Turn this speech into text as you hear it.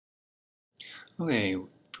Okay,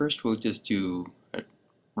 first we'll just do a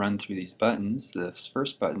run through these buttons. This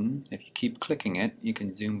first button, if you keep clicking it, you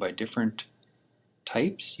can zoom by different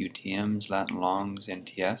types, UTMs, Latin longs,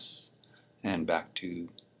 NTS, and back to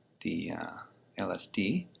the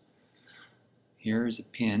LSD. Here's a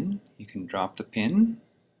pin. You can drop the pin,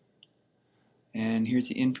 and here's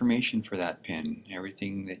the information for that pin,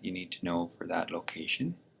 everything that you need to know for that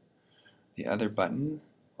location. The other button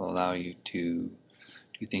will allow you to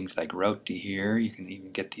do things like route to here. You can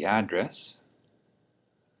even get the address.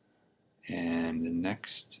 And the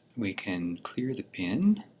next, we can clear the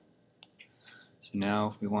pin. So now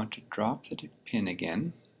if we want to drop the pin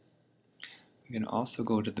again, we can also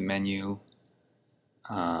go to the menu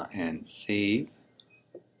and save,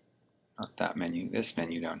 not that menu, this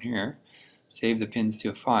menu down here, save the pins to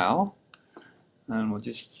a file, and we'll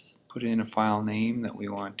just put in a file name that we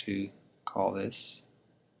want to call this.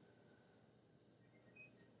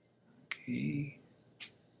 Okay,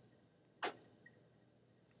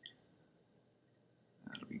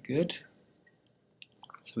 that'll be good.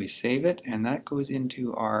 So we save it, and that goes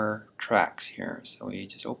into our tracks here. So we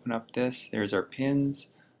just open up this, there's our pins,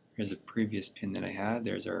 there's a previous pin that I had,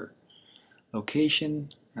 there's our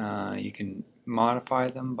location. You can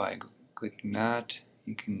modify them by clicking that,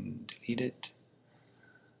 you can delete it,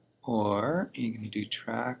 or you can do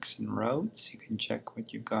tracks and routes. You can check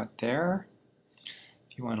what you've got there.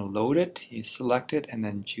 If you want to load it, you select it and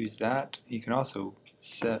then choose that. You can also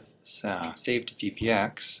save to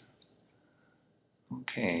GPX.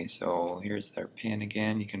 Okay, so here's their pin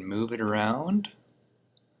again. You can move it around,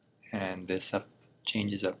 and this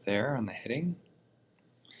changes up there on the heading.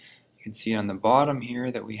 You can see on the bottom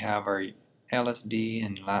here that we have our LSD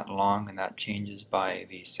and lat long, and that changes by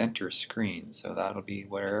the center screen. So that'll be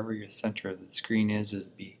wherever your center of the screen is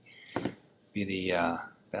be the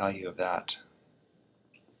value of that.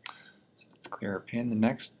 So let's clear our pin. The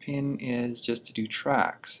next pin is just to do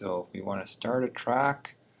tracks. So if we want to start a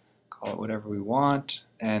track, call it whatever we want,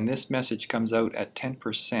 and this message comes out at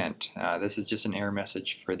 10%. This is just an error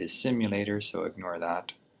message for the simulator, so ignore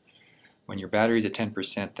that. When your battery's at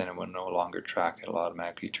 10%, then it will no longer track, it'll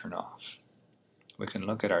automatically turn off. We can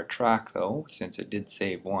look at our track though, since it did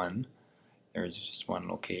save one. There's just one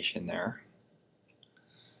location there.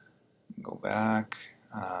 Go back.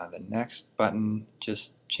 The next button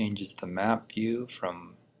just changes the map view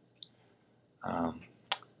from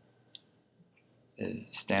the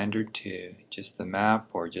standard to just the map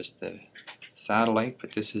or just the satellite,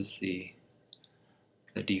 but this is the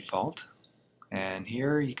default. And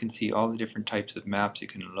here you can see all the different types of maps you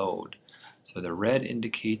can load. So the red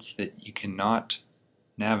indicates that you cannot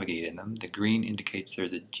navigate in them. The green indicates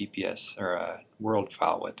there's a GPS or a world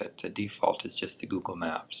file with it. The default is just the Google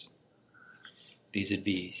Maps. These would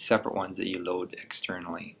be separate ones that you load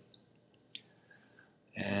externally.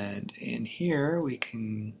 And in here we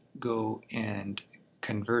can go and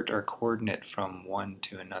convert our coordinate from one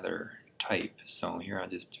to another type. So here I'll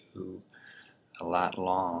just do a lat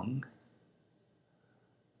long,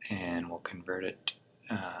 and we'll convert it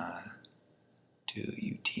to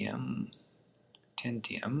UTM,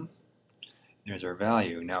 10TM. There's our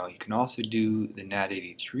value. Now you can also do the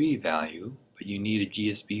NAT83 value, but you need a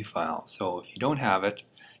GSB file. So if you don't have it,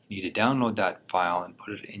 you need to download that file and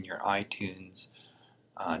put it in your iTunes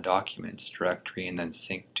documents directory and then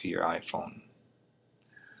sync to your iPhone.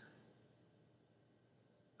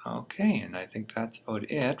 Okay, and I think that's about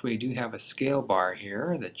it. We do have a scale bar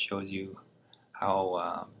here that shows you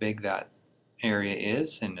how big that area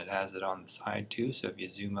is, and it has it on the side too, so if you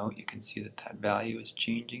zoom out you can see that that value is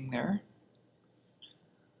changing there.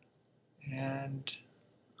 And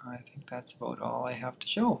I think that's about all I have to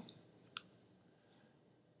show.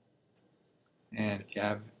 And if you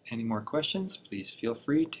have any more questions, please feel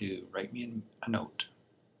free to write me a note.